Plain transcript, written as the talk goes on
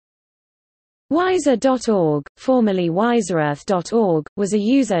Wiser.org, formerly WiserEarth.org, was a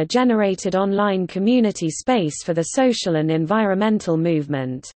user-generated online community space for the social and environmental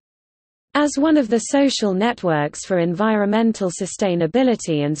movement. As one of the social networks for environmental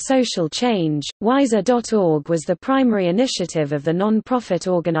sustainability and social change, Wiser.org was the primary initiative of the non-profit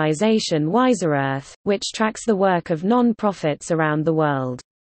organization WiserEarth, which tracks the work of non-profits around the world.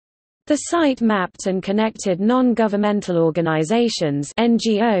 The site mapped and connected non-governmental organizations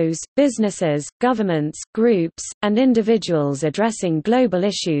 (NGOs), businesses, governments, groups, and individuals addressing global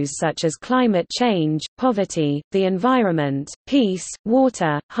issues such as climate change, poverty, the environment, peace,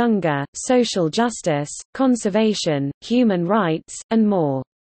 water, hunger, social justice, conservation, human rights, and more.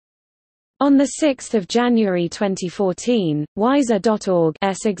 On 6 January 2014,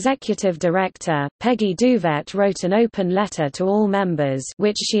 Wiser.org's executive director, Peggy Duvet, wrote an open letter to all members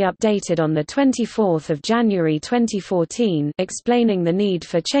which she updated on 24 January 2014 explaining the need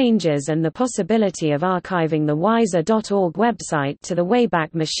for changes and the possibility of archiving the Wiser.org website to the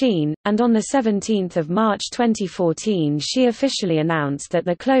Wayback Machine, and on 17 March 2014 she officially announced that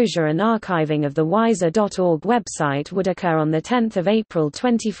the closure and archiving of the Wiser.org website would occur on 10 April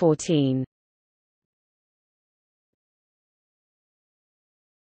 2014.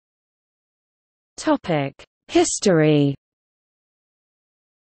 History.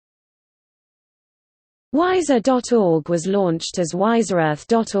 Wiser.org was launched as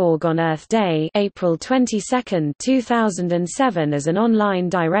WiserEarth.org on Earth Day, April 22, 2007, as an online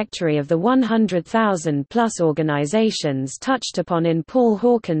directory of the 100,000-plus organizations touched upon in Paul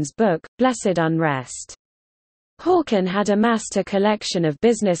Hawken's book, Blessed Unrest. Hawken had amassed a collection of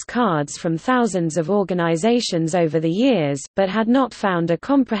business cards from thousands of organizations over the years, but had not found a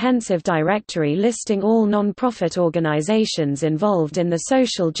comprehensive directory listing all non-profit organizations involved in the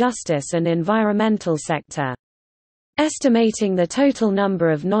social justice and environmental sector. Estimating the total number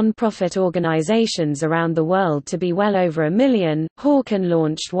of non-profit organizations around the world to be well over 1 million, Hawken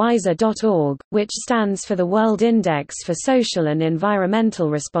launched Wiser.org, which stands for the World Index for Social and Environmental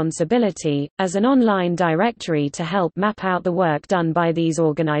Responsibility, as an online directory to help map out the work done by these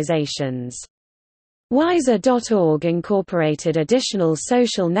organizations. Wiser.org incorporated additional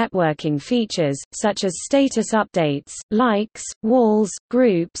social networking features, such as status updates, likes, walls,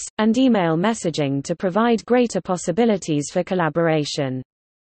 groups, and email messaging to provide greater possibilities for collaboration.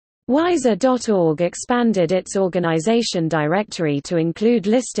 Wiser.org expanded its organization directory to include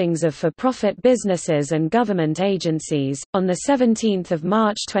listings of for-profit businesses and government agencies. On 17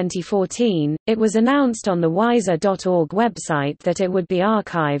 March 2014, it was announced on the Wiser.org website that it would be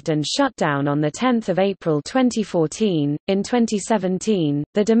archived and shut down on 10 April 2014. In 2017,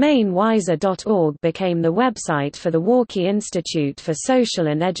 the domain Wiser.org became the website for the Walkie Institute for Social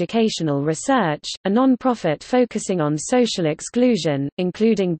and Educational Research, a non-profit focusing on social exclusion,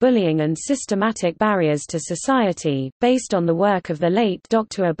 including bullying and systematic barriers to society, based on the work of the late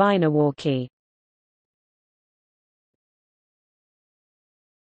Dr. Abina Walkie.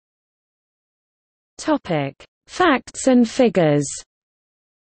 Facts and figures.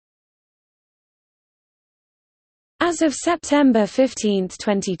 As of September 15,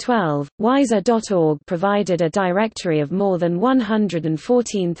 2012, Wiser.org provided a directory of more than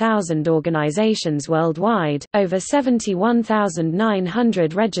 114,000 organizations worldwide, over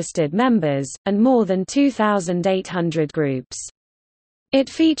 71,900 registered members, and more than 2,800 groups. It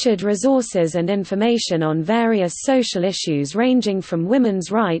featured resources and information on various social issues ranging from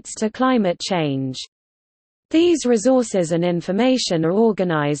women's rights to climate change. These resources and information are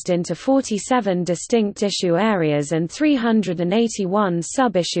organized into 47 distinct issue areas and 381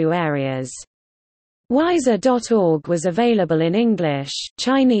 sub-issue areas. Wiser.org was available in English,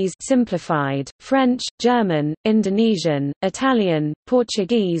 Chinese simplified, French, German, Indonesian, Italian,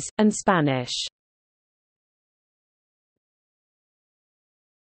 Portuguese, and Spanish.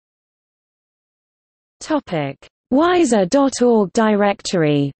 Wiser.org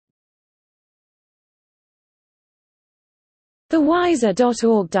directory. The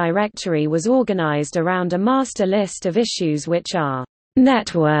Wiser.org directory was organized around a master list of issues which are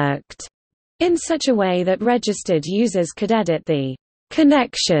networked in such a way that registered users could edit the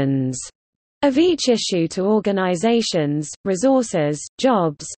connections of each issue to organizations, resources,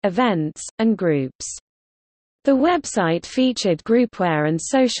 jobs, events, and groups. The website featured groupware and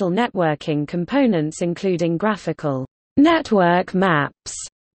social networking components including graphical network maps,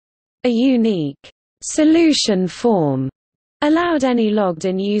 a unique solution form allowed any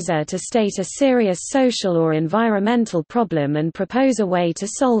logged-in user to state a serious social or environmental problem and propose a way to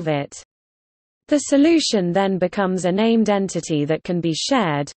solve it. The solution then becomes a named entity that can be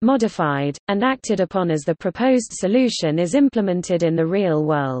shared, modified, and acted upon as the proposed solution is implemented in the real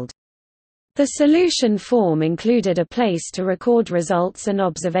world. The solution form included a place to record results and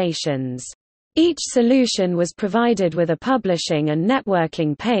observations. Each solution was provided with a publishing and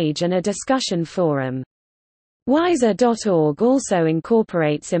networking page and a discussion forum. Wiser.org also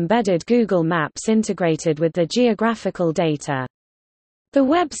incorporates embedded Google Maps integrated with the geographical data. The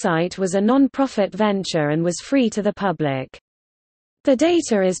website was a non-profit venture and was free to the public. The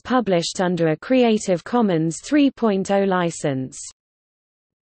data is published under a Creative Commons 3.0 license.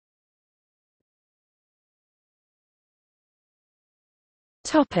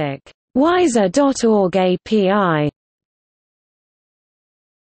 Wiser.org API.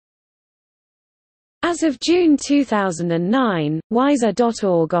 As of June 2009,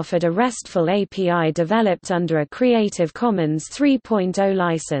 Wiser.org offered a RESTful API developed under a Creative Commons 3.0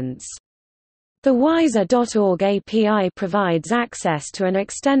 license. The Wiser.org API provides access to an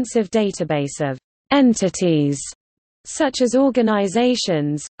extensive database of entities, such as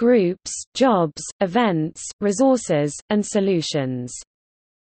organizations, groups, jobs, events, resources, and solutions.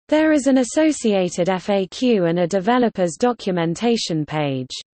 There is an associated FAQ and a developer's documentation page.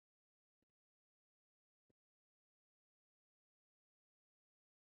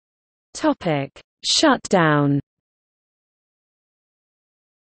 Shutdown.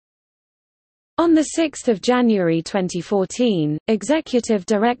 On 6 January 2014, Executive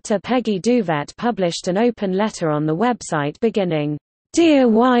Director Peggy Duvet published an open letter on the website beginning, "Dear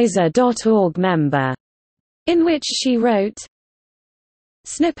Wiser.org member", in which she wrote,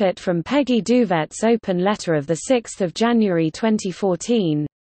 Snippet from Peggy Duvet's open letter of 6 January 2014.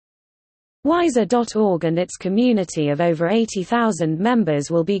 Wiser.org and its community of over 80,000 members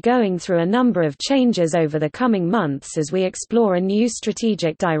will be going through a number of changes over the coming months as we explore a new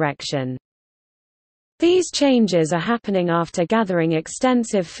strategic direction. These changes are happening after gathering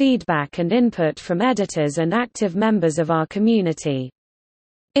extensive feedback and input from editors and active members of our community.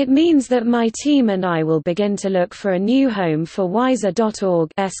 It means that my team and I will begin to look for a new home for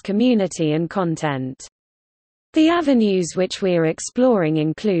Wiser.org's community and content. The avenues which we are exploring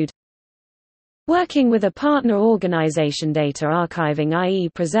include working with a partner organization, data archiving, i.e.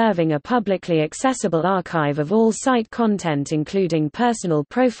 preserving a publicly accessible archive of all site content including personal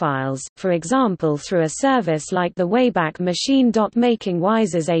profiles, for example through a service like the Wayback Machine. Making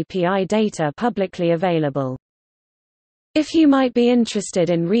Wiser's API data publicly available. If you might be interested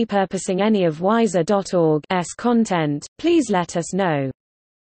in repurposing any of Wiser.org's content, please let us know.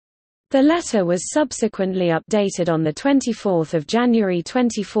 The letter was subsequently updated on 24 January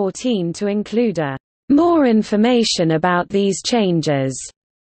 2014 to include a "More information about these changes"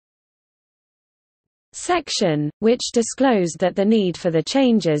 section, which disclosed that the need for the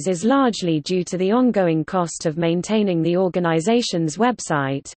changes is largely due to the ongoing cost of maintaining the organization's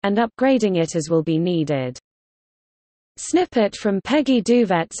website, and upgrading it as will be needed. Snippet from Peggy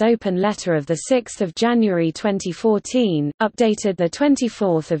Duvet's open letter of 6 January 2014, updated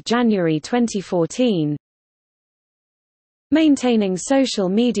 24 January 2014. Maintaining social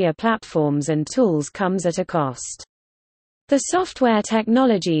media platforms and tools comes at a cost. The software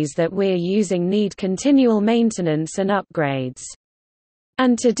technologies that we're using need continual maintenance and upgrades.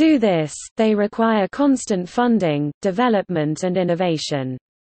 And to do this, they require constant funding, development and innovation.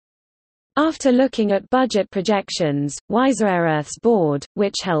 After looking at budget projections, WiserEarth's board,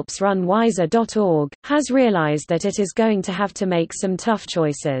 which helps run Wiser.org, has realized that it is going to have to make some tough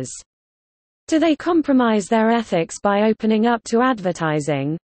choices. Do they compromise their ethics by opening up to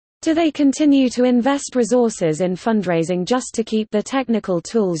advertising? Do they continue to invest resources in fundraising just to keep the technical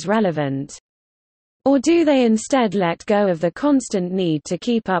tools relevant? Or do they instead let go of the constant need to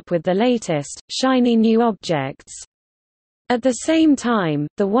keep up with the latest, shiny new objects? At the same time,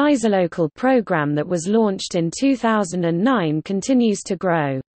 the WiserLocal program that was launched in 2009 continues to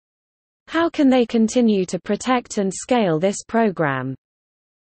grow. How can they continue to protect and scale this program?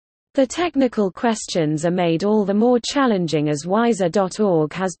 The technical questions are made all the more challenging as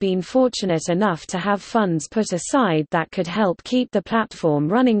Wiser.org has been fortunate enough to have funds put aside that could help keep the platform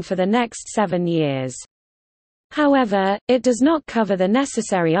running for the next 7 years. However, it does not cover the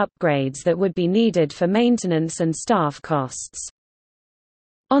necessary upgrades that would be needed for maintenance and staff costs.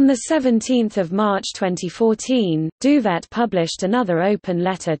 On 17 March 2014, Duvet published another open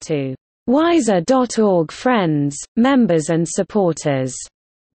letter to Wiser.org friends, members and supporters,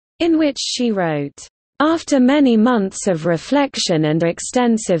 in which she wrote, "After many months of reflection and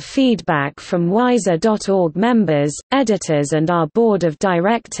extensive feedback from Wiser.org members, editors and our board of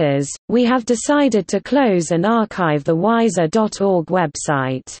directors, we have decided to close and archive the Wiser.org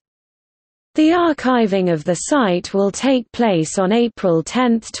website. The archiving of the site will take place on April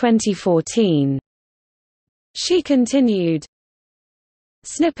 10, 2014. She continued,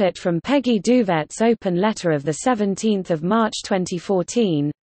 Snippet from Peggy Duvet's open letter of 17 March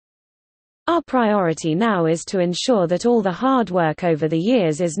 2014. Our priority now is to ensure that all the hard work over the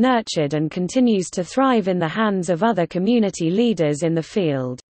years is nurtured and continues to thrive in the hands of other community leaders in the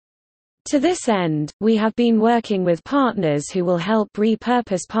field. To this end, we have been working with partners who will help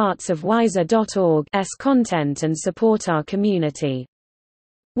repurpose parts of Wiser.org's content and support our community.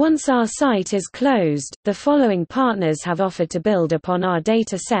 Once our site is closed, the following partners have offered to build upon our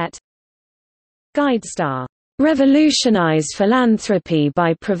data set. GuideStar. Revolutionize philanthropy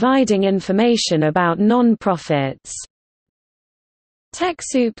by providing information about non-profits.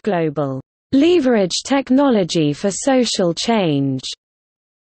 TechSoup Global. Leverage technology for social change.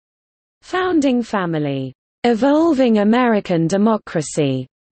 Founding Family. Evolving American Democracy.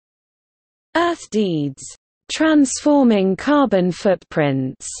 Earth Deeds. Transforming Carbon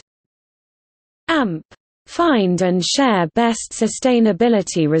Footprints. AMP. Find and share best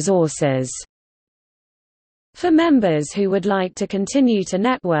sustainability resources. For members who would like to continue to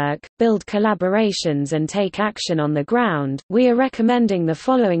network, build collaborations and take action on the ground, we are recommending the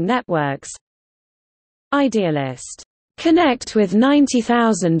following networks. Idealist. Connect with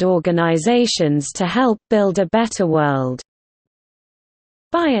 90,000 organizations to help build a better world.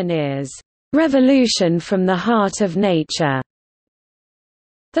 Pioneers. Revolution from the heart of nature.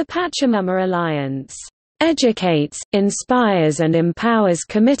 The Pachamama Alliance. Educates, inspires and empowers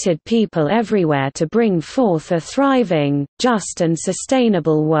committed people everywhere to bring forth a thriving, just and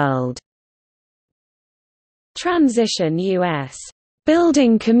sustainable world. Transition US.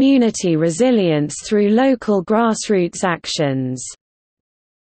 Building community resilience through local grassroots actions.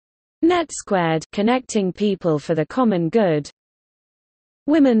 NetSquared. Connecting people for the common good.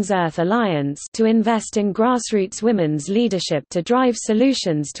 Women's Earth Alliance, to invest in grassroots women's leadership to drive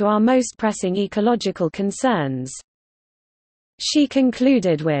solutions to our most pressing ecological concerns. She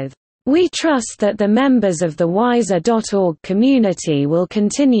concluded with, "We trust that the members of the Wiser.org community will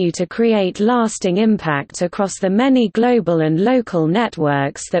continue to create lasting impact across the many global and local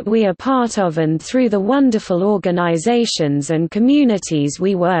networks that we are part of and through the wonderful organizations and communities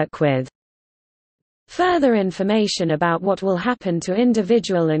we work with." Further information about what will happen to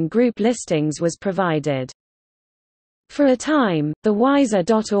individual and group listings was provided. For a time, the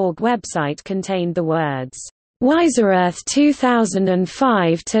Wiser.org website contained the words, WiserEarth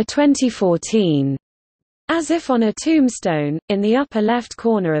 2005 to 2014, as if on a tombstone, in the upper left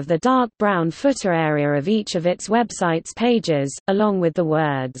corner of the dark brown footer area of each of its website's pages, along with the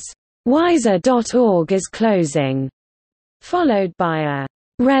words, Wiser.org is closing, followed by a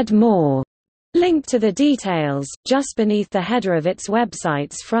read more link to the details, just beneath the header of its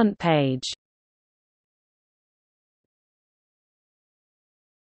website's front page.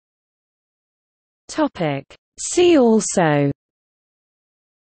 See also: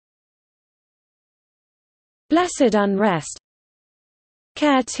 Blessed Unrest,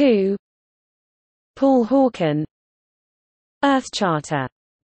 Care 2, Paul Hawken, Earth Charter.